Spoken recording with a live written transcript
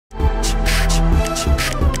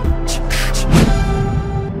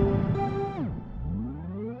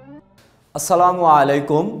আসসালামু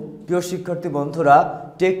আলাইকুম প্রিয় শিক্ষার্থী বন্ধুরা,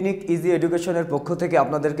 টেকনিক ইজি এডুকেশনের পক্ষ থেকে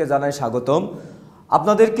আপনাদেরকে জানাই স্বাগতম।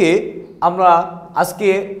 আপনাদেরকে আমরা আজকে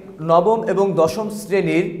নবম এবং দশম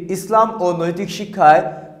শ্রেণীর ইসলাম ও নৈতিক শিক্ষায়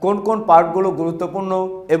কোন কোন পার্টগুলো গুরুত্বপূর্ণ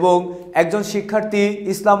এবং একজন শিক্ষার্থী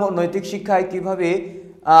ইসলাম ও নৈতিক শিক্ষায় কিভাবে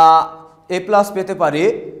A+ পেতে পারে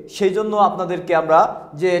সেই জন্য আপনাদেরকে আমরা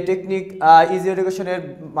যে টেকনিক ইজি এডুকেশনের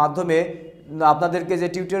মাধ্যমে আপনাদেরকে যে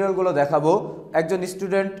টিউটোরিয়ালগুলো দেখাবো, একজন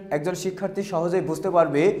স্টুডেন্ট একজন শিক্ষার্থী সহজেই বুঝতে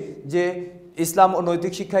পারবে যে ইসলাম ও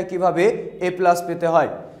নৈতিক শিক্ষায় কিভাবে A+ পেতে হয়।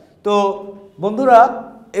 তো বন্ধুরা,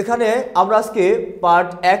 এখানে আমরা আজকে পার্ট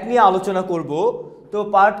 1 নিয়ে আলোচনা করব। তো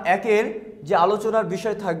পার্ট 1-এর যে আলোচনার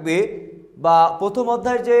বিষয় থাকবে বা প্রথম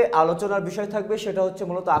অধ্যায়ের যে আলোচনার বিষয় থাকবে সেটা হচ্ছে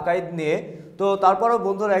মূলত আকাইদ নিয়ে। তো তারপরেও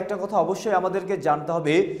বন্ধুরা একটা কথা অবশ্যই আমাদেরকে জানতে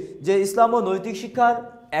হবে যে ইসলাম ও নৈতিক শিক্ষার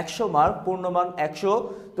 100 মার্ক, পূর্ণমান 100।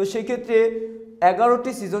 তো সেই ক্ষেত্রে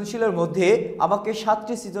 11টি সৃজনশীলের মধ্যে আমাকে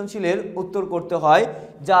 7টি সৃজনশীলের উত্তর করতে হয়,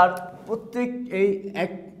 যার প্রত্যেক এই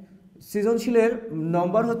এক সৃজনশীলের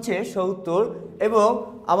নম্বর হচ্ছে 70 এবং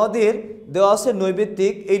আমাদের দেওয়া আছে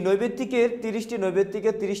নৈবেত্তিক। এই নৈবেত্তিকের 30টি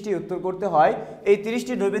নৈবেত্তিকের 30টি উত্তর করতে হয়। এই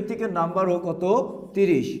 30টি নৈবেত্তিকের নাম্বারও কত?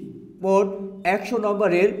 30, মোট 100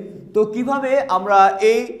 নম্বরের। তো কিভাবে আমরা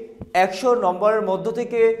এই 100 নম্বরের মধ্য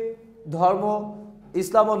থেকে ধর্ম,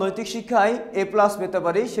 ইসলাম ও নৈতিক শিক্ষায় A+ পেতে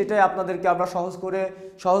পারি সেটাই আপনাদেরকে আমরা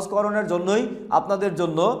সহজকরণের জন্যই আপনাদের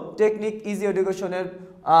জন্য টেকনিক ইজি এডুকেশনের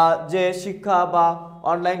যে শিক্ষা বা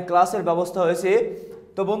অনলাইন ক্লাসের ব্যবস্থা হয়েছে।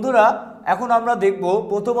 তো বন্ধুরা, এখন আমরা দেখব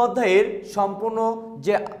প্রথম অধ্যায়ের সম্পূর্ণ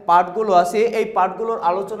যে পাঠগুলো আছে এই পাঠগুলোর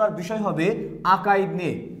আলোচনার বিষয় হবে আকাইদ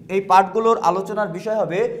নিয়ে। এই পাঠগুলোর আলোচনার বিষয়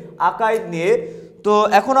হবে আকাইদ নিয়ে। তো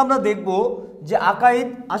এখন আমরা দেখব যে আকাইদ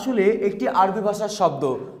আসলে একটি আরবি ভাষার শব্দ।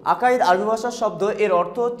 আকাইদ আরবি ভাষার শব্দ, এর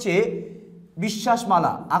অর্থ হচ্ছে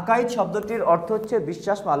বিশ্বাসমালা। আকাইদ শব্দটির অর্থ হচ্ছে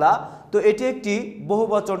বিশ্বাসমালা। তো এটি একটি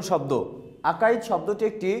বহুবচন শব্দ। আকাইদ শব্দটি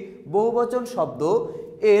একটি বহুবচন শব্দ।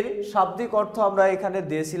 এর শাব্দিক অর্থ আমরা এখানে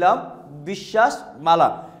দিয়েছিলাম বিশ্বাসমালা।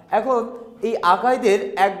 এখন এই আকাইদের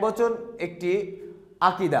একবচন একটি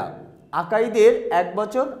আকিদা। আকাইদের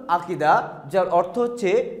একবচন আকিদা, যার অর্থ হচ্ছে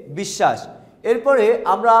বিশ্বাস। এরপরে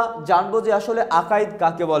আমরা জানবো যে আসলে আকাইদ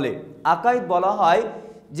কাকে বলে। আকাইদ বলা হয়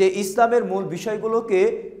যে ইসলামের মূল বিষয়গুলোকে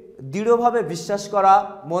দৃঢ়ভাবে বিশ্বাস করা,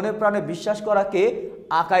 মনে প্রাণে বিশ্বাস করাকে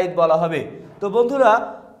আকাইদ বলা হবে। তো বন্ধুরা,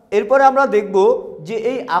 এরপরে আমরা দেখব যে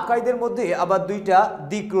এই আকাইদের মধ্যে আবার দুইটা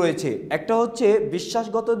দিক রয়েছে। একটা হচ্ছে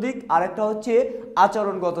বিশ্বাসগত দিক আর একটা হচ্ছে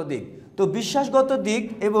আচরণগত দিক। তো বিশ্বাসগত দিক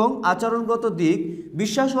এবং আচরণগত দিক,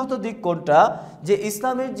 বিশ্বাসগত দিক কোনটা? যে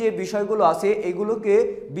ইসলামের যে বিষয়গুলো আছে এগুলোকে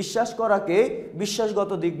বিশ্বাস করাকে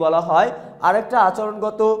বিশ্বাসগত দিক বলা হয়। আরেকটা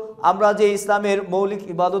আচরণগত, আমরা যে ইসলামের মৌলিক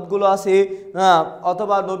ইবাদতগুলো আছে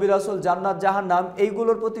অথবা নবী রাসূল, জান্নাত, জাহান্নাম,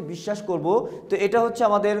 এইগুলোর প্রতি বিশ্বাস করব। তো এটা হচ্ছে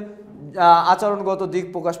আমাদের আচরণগত দিক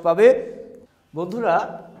প্রকাশ পাবে। বন্ধুরা,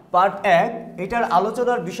 পার্ট 1 এটার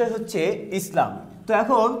আলোচনার বিষয় হচ্ছে ইসলাম। তো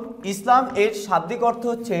এখন ইসলাম এর শাব্দিক অর্থ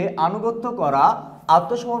হচ্ছে আনুগত্য করা,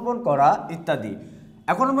 আত্মসমর্পণ করা ইত্যাদি।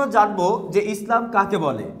 এখন আমরা জানবো যে ইসলাম কাকে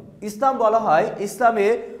বলে। ইসলাম বলা হয় ইসলামে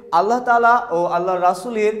আল্লাহ তাআলা ও আল্লাহর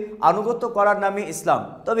রাসূলের আনুগত্য করার নামে ইসলাম।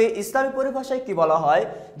 তবে ইসলামী পরিভাষায় কি বলা হয়?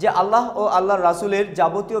 যে আল্লাহ ও আল্লাহর রাসূলের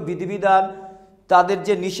যাবতীয় বিধিবিধান, তাদের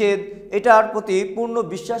যে নিষেধ, এটার প্রতি পূর্ণ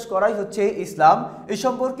বিশ্বাস করাই হচ্ছে ইসলাম। এই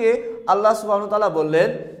সম্পর্কে আল্লাহ সুবহানাহু ওয়া তাআলা বললেন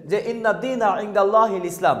যে ইন্না দীনা ইনদাল্লাহিল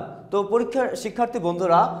ইসলাম। তো শিক্ষার্থী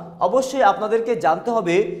বন্ধুরা, অবশ্যই আপনাদেরকে জানতে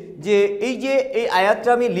হবে যে এই আয়াতটা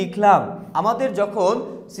আমি লিখলাম, আমাদের যখন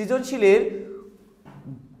সৃজনশীলের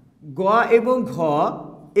গ এবং ঘ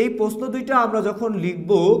এই প্রশ্ন দুইটা আমরা যখন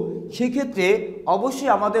লিখব সেই ক্ষেত্রে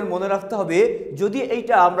অবশ্যই আমাদের মনে রাখতে হবে, যদি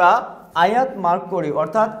এইটা আমরা আয়াত মার্ক করি,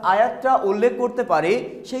 অর্থাৎ আয়াতটা উল্লেখ করতে পারি,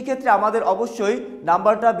 সেই ক্ষেত্রে আমাদের অবশ্যই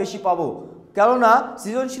নাম্বারটা বেশি পাবো। কেননা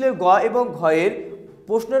সৃজনশীলের গ এবং ঘয়ের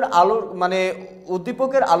প্রশ্নের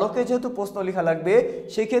উদ্দীপকের আলোকে যেহেতু প্রশ্ন লেখা লাগবে,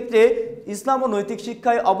 সেই ক্ষেত্রে ইসলাম ও নৈতিক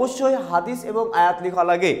শিক্ষায় অবশ্যই হাদিস এবং আয়াত লেখা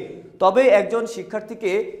লাগে। তবে একজন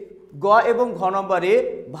শিক্ষার্থীকে গ এবং ঘ নম্বরে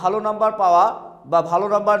ভালো নাম্বার পাওয়া বা ভালো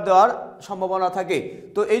নাম্বার দেওয়ার সম্ভাবনা থাকে।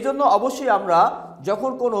 তো এই জন্য অবশ্যই আমরা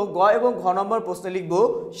যখন কোনো গ এবং ঘ নম্বর প্রশ্ন লিখব,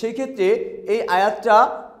 সেই ক্ষেত্রে এই আয়াতটা,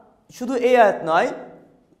 শুধু এই আয়াত নয়,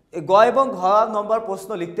 গ এবং ঘ নম্বর প্রশ্ন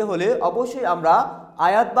লিখতে হলে অবশ্যই আমরা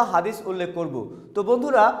আয়াত বা হাদিস উল্লেখ করব। তো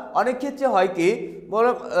বন্ধুরা, অনেক ক্ষেত্রে হয় কি,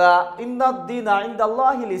 ইন্নাদ দীনা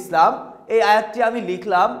ইনদাল্লাহিল ইসলাম, এই আয়াতটি আমি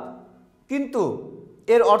লিখলাম কিন্তু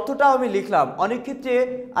এর অর্থটাও আমি লিখলাম, অনেক ক্ষেত্রে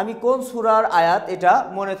আমি কোন সূরার আয়াত এটা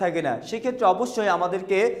মনে থাকে না। সেক্ষেত্রে অবশ্যই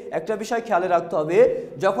আমাদেরকে একটা বিষয় খেয়ালে রাখতে হবে,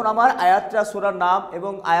 যখন আমার আয়াতটা সূরার নাম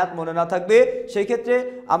এবং আয়াত মনে না থাকবে সেই ক্ষেত্রে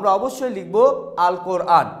আমরা অবশ্যই লিখব আল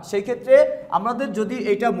কোরআন। সেই ক্ষেত্রে আমাদের যদি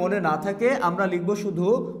এটা মনে না থাকে আমরা লিখব শুধু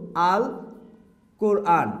আল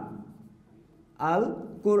কোরআন। আল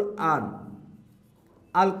কোরআন,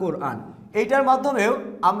 আল কোরআন। এইটার মাধ্যমেও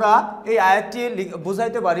আমরা এই আয়াতটি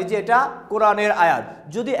বুঝাইতে পারি যে এটা কোরআনের আয়াত।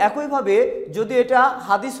 যদি একইভাবে যদি এটা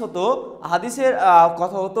হাদিস হতো, হাদিসের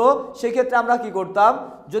কথা হতো, সেক্ষেত্রে আমরা কি করতাম,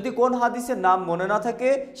 যদি কোন হাদিসের নাম মনে না থাকে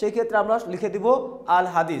সেই ক্ষেত্রে আমরা লিখে দিব আল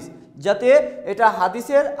হাদিস, যাতে এটা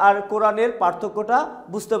হাদিসের আর কোরআনের পার্থক্যটা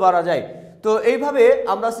বুঝতে পারা যায়। তো এইভাবে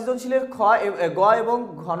আমরা সৃজনশীলের গ এবং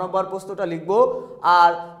ঘ নম্বর প্রশ্নটা লিখব।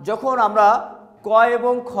 আর যখন আমরা ক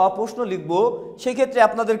এবং খ প্রশ্ন লিখব সেই ক্ষেত্রে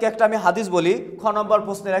আপনাদেরকে একটা আমি হাদিস বলি। খ নম্বর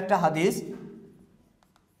প্রশ্নের একটা হাদিস,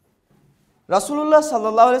 রাসূলুল্লাহ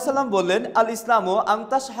সাল্লাল্লাহু আলাইহি সাল্লাম বললেন, আল ইসলামু আন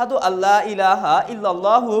তাশহাদু আল্লা ইলাহা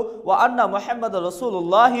ইল্লাল্লাহু ওয়া আন্না মুহাম্মাদুর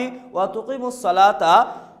রাসূলুল্লাহ ওয়া তুকিমুস সালাতা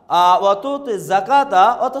ওয়া তুতিজ যাকাতা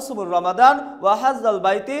ওয়া তাসুমুর রমাদান ওয়া হাজ্জাল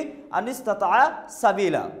বাইতি আন ইসতাতা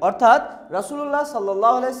সাবিলা। অর্থাৎ রাসূলুল্লাহ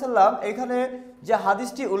সাল্লাল্লাহু আলাইহি সাল্লাম এখানে যে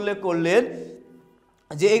হাদিসটি উল্লেখ করলেন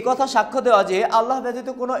যে এই কথা সাক্ষ্য দেওয়া যে আল্লাহ ব্যতীত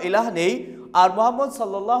কোনো ইলাহ নেই, আর মুহাম্মদ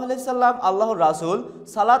সাল্লাল্লাহু আলাইহি সাল্লাম আল্লাহর রাসূল,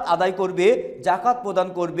 সালাত আদায় করবে, যাকাত প্রদান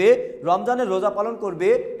করবে, রমজানের রোজা পালন করবে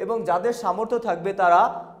এবং যাদের সামর্থ্য থাকবে তারা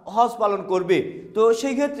হজ পালন করবে। তো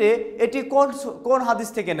সেই ক্ষেত্রে এটি কোন হাদিস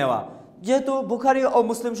থেকে নেওয়া, যেহেতু বুখারী ও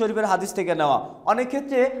মুসলিম শরীফের হাদিস থেকে নেওয়া। অনেক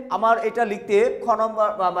ক্ষেত্রে আমার এটা লিখতে খ নম্বর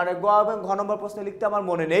মানে গ এবং ঘ নম্বর প্রশ্নে লিখতে আমার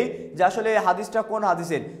মনে নেই যে আসলে এই হাদিসটা কোন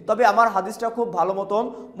হাদিসের, তবে আমার হাদিসটা খুব ভালো মতন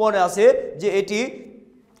মনে আছে যে এটি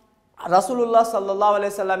রাসূলুল্লাহ সাল্লাল্লাহু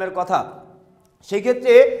আলাইহি সাল্লামের কথা। সেই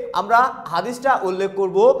ক্ষেত্রে আমরা হাদিসটা উল্লেখ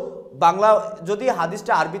করব বাংলা, যদি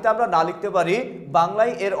হাদিসটা আরবিতে আমরা না লিখতে পারি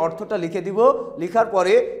বাংলায় এর অর্থটা লিখে দিব। লিখার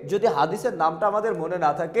পরে যদি হাদিসের নামটা আমাদের মনে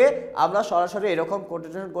না থাকে আমরা সরাসরি এরকম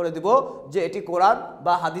কোটেশন করে দিব যে এটি কোরআন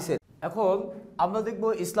বা হাদিসের। এখন আমরা দেখব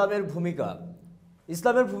ইসলামের ভূমিকা।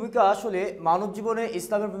 ইসলামের ভূমিকা আসলে মানব জীবনে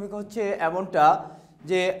ইসলামের ভূমিকা হচ্ছে এমনটা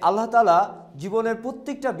যে আল্লাহ তাআলা জীবনের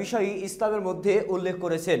প্রত্যেকটা বিষয়ই ইসলামের মধ্যে উল্লেখ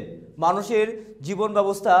করেছেন। মানুষের জীবন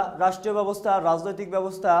ব্যবস্থা, রাষ্ট্রীয় ব্যবস্থা, রাজনৈতিক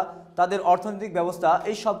ব্যবস্থা, তাদের অর্থনৈতিক ব্যবস্থা,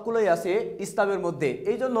 এই সবগুলোই আছে ইসলামের মধ্যে।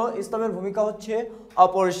 এই জন্য ইসলামের ভূমিকা হচ্ছে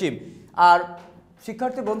অপরিসীম। আর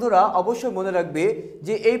শিক্ষার্থী বন্ধুরা অবশ্যই মনে রাখবে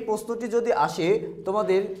যে এই প্রশ্নটি যদি আসে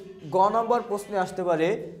তোমাদের গ নম্বর প্রশ্নে আসতে পারে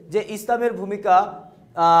যে ইসলামের ভূমিকা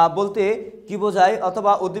বলতে কি বোঝায়,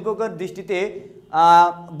 অথবা উদ্দীপকের দৃষ্টিতে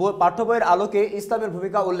পাঠ্য বইয়ের আলোকে ইসলামের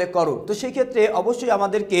ভূমিকা উল্লেখ করো। তো সেই ক্ষেত্রে অবশ্যই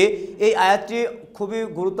আমাদেরকে এই আয়াতটি খুবই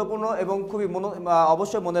গুরুত্বপূর্ণ এবং খুবই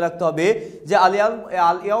অবশ্যই মনে রাখতে হবে যে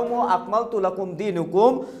আল ইয়াউমা আকমালতু লাকুম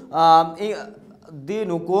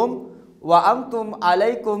দীনুকুম ওয়া আনতুম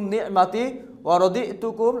আলাইকুম নি'মাতি ওয়া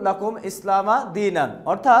রাদিতুকুম লাকুম ইসলামা দীনান।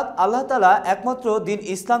 অর্থাৎ আল্লাহ তাআলা একমাত্র দিন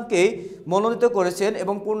ইসলামকেই মনোনীত করেছেন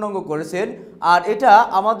এবং পূর্ণাঙ্গ করেছেন, আর এটা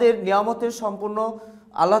আমাদের নিয়ামতের সম্পূর্ণ।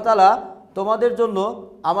 আল্লাহ তাআলা তোমাদের জন্য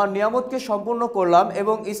আমার নিয়ামতকে সম্পূর্ণ করলাম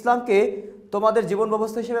এবং ইসলামকে তোমাদের জীবন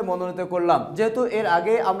ব্যবস্থা হিসেবে মনোনীত করলাম। যেহেতু এর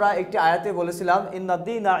আগে আমরা একটি আয়াতে বলেছিলাম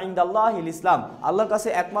ইন্নাদ-দীনা ইনদাল্লাহিল ইসলাম, আল্লাহর কাছে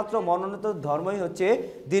একমাত্র মনোনীত ধর্মই হচ্ছে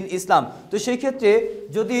দিন ইসলাম। তো সেই ক্ষেত্রে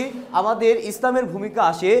যদি আমাদের ইসলামের ভূমিকা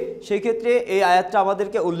আসে সেই ক্ষেত্রে এই আয়াতটা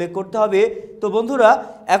আমাদেরকে উল্লেখ করতে হবে। তো বন্ধুরা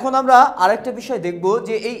এখন আমরা আরেকটা বিষয় দেখব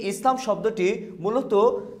যে এই ইসলাম শব্দটি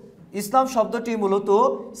মূলত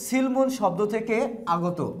সিলমুন শব্দ থেকে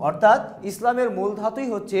আগত, অর্থাৎ ইসলামের মূল ধাতুই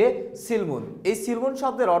হচ্ছে সিলমুন। এই সিলমুন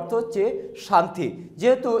শব্দের অর্থ হচ্ছে শান্তি।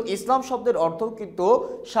 যেহেতু ইসলাম শব্দের অর্থ কিন্তু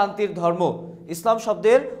শান্তির ধর্ম, ইসলাম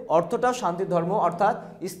শব্দের অর্থটা শান্তির ধর্ম, অর্থাৎ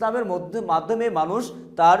ইসলামের মাধ্যমে মানুষ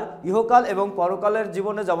তার ইহকাল এবং পরকালের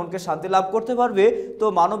জীবনে যেমনকে শান্তি লাভ করতে পারবে, তো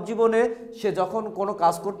মানব জীবনে সে যখন কোনো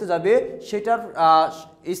কাজ করতে যাবে সেটার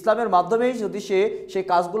ইসলামের মাধ্যমেই যদি সে সেই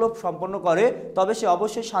কাজগুলো সম্পন্ন করে তবে সে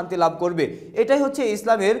অবশ্যই শান্তি লাভ করবে। এটাই হচ্ছে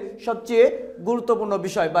ইসলামের সবচেয়ে গুরুত্বপূর্ণ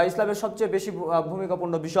বিষয় বা ইসলামের সবচেয়ে বেশি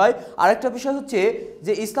ভূমিকাপূর্ণ বিষয়। আরেকটা বিষয় হচ্ছে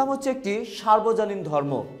যে ইসলাম হচ্ছে একটি সার্বজনীন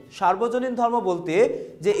ধর্ম। সার্বজনীন ধর্ম বলতে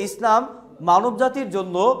যে ইসলাম মানব জাতির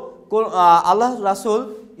জন্য, আল্লাহ রাসূল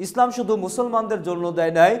ইসলাম শুধু মুসলমানদের জন্য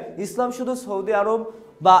দেয় নাই, ইসলাম শুধু সৌদি আরব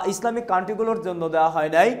বা ইসলামিক কান্ট্রিগুলোর জন্য দেওয়া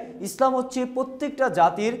হয় নাই। ইসলাম হচ্ছে প্রত্যেকটা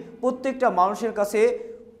জাতির, প্রত্যেকটা মানুষের কাছে,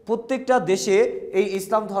 প্রত্যেকটা দেশে এই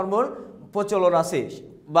ইসলাম ধর্মের প্রচলন আছে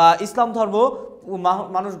বা ইসলাম ধর্ম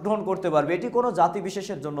মানুষ গ্রহণ করতে পারবে। এটি কোনো জাতি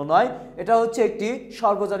বিশেষের জন্য নয়, এটা হচ্ছে একটি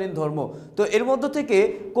সর্বজনীন ধর্ম। তো এর মধ্য থেকে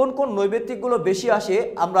কোন কোন নৈবেত্তিকগুলো বেশি আসে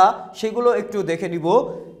আমরা সেগুলো একটু দেখে নিব।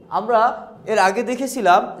 আমরা এর আগে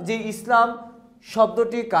দেখেছিলাম যে ইসলাম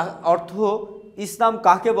শব্দটি অর্থ ইসলাম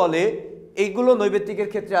কাকে বলে, এইগুলো নৈবেত্তিকের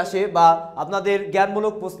ক্ষেত্রে আসে বা আপনাদের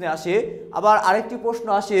জ্ঞানমূলক প্রশ্নে আসে। আবার আরেকটি প্রশ্ন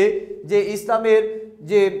আসে যে ইসলামের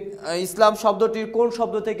যে ইসলাম শব্দটির কোন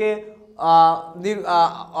শব্দ থেকে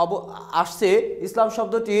আসছে, ইসলাম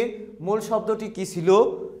শব্দটির মূল শব্দটি কি ছিল,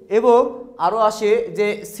 এবং আরও আসে যে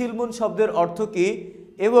সিলমুন শব্দের অর্থ কী,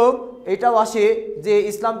 এবং এটাও আসে যে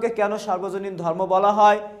ইসলামকে কেন সার্বজনীন ধর্ম বলা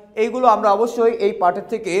হয়। এইগুলো আমরা অবশ্যই এই পার্টের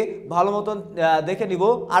থেকে ভালো মতন দেখে নিব।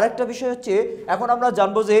 আরেকটা বিষয় হচ্ছে এখন আমরা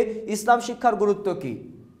জানবো যে ইসলাম শিক্ষার গুরুত্ব কী,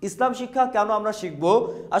 ইসলাম শিক্ষা কেন আমরা শিখব।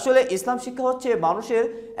 আসলে ইসলাম শিক্ষা হচ্ছে মানুষের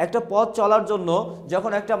একটা পথ চলার জন্য,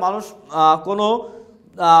 যখন একটা মানুষ কোনো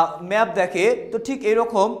ম্যাপ দেখে, তো ঠিক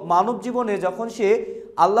এরকম মানব জীবনে যখন সে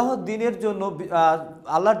আল্লাহর দিনের জন্য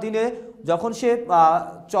আল্লাহর দিনে যখন সে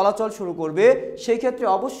চলাচল শুরু করবে, সেই ক্ষেত্রে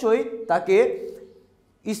অবশ্যই তাকে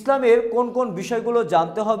ইসলামের কোন কোন বিষয়গুলো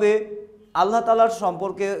জানতে হবে, আল্লাহ তাআলার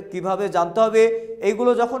সম্পর্কে কিভাবে জানতে হবে,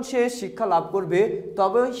 এইগুলো যখন সে শিক্ষা লাভ করবে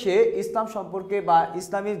তবে সে ইসলাম সম্পর্কে বা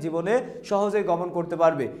ইসলামী জীবনে সহজেই গমন করতে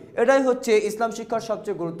পারবে। এটাই হচ্ছে ইসলাম শিক্ষার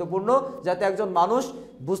সবচেয়ে গুরুত্বপূর্ণ, যাতে একজন মানুষ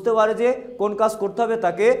বুঝতে পারে যে কোন কাজ করতে হবে,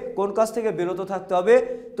 তাকে কোন কাজ থেকে বিরত থাকতে হবে।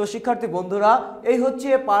 তো শিক্ষার্থী বন্ধুরা, এই হচ্ছে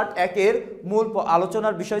পার্ট 1-এর মূল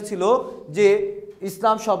আলোচনার বিষয় ছিল যে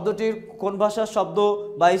ইসলাম শব্দটির কোন ভাষার শব্দ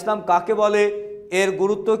বা ইসলাম কাকে বলে, এর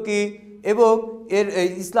গুরুত্ব কী এবং এর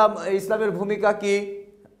ইসলামের ভূমিকা কী,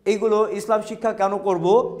 এইগুলো ইসলাম শিক্ষা কেন করব,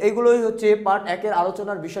 এইগুলোই হচ্ছে পার্ট 1-এর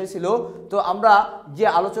আলোচনার বিষয় ছিল। তো আমরা যে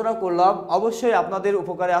আলোচনা করলাম অবশ্যই আপনাদের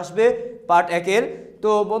উপকারে আসবে পার্ট 1-এর।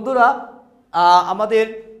 তো বন্ধুরা, আমাদের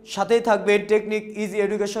সাথেই থাকবেন টেকনিক ইজি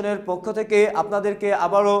এডুকেশনের পক্ষ থেকে। আপনাদেরকে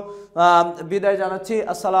আবারও বিদায় জানাচ্ছি।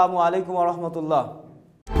 আসসালামু আলাইকুম ওয়া রাহমাতুল্লাহ।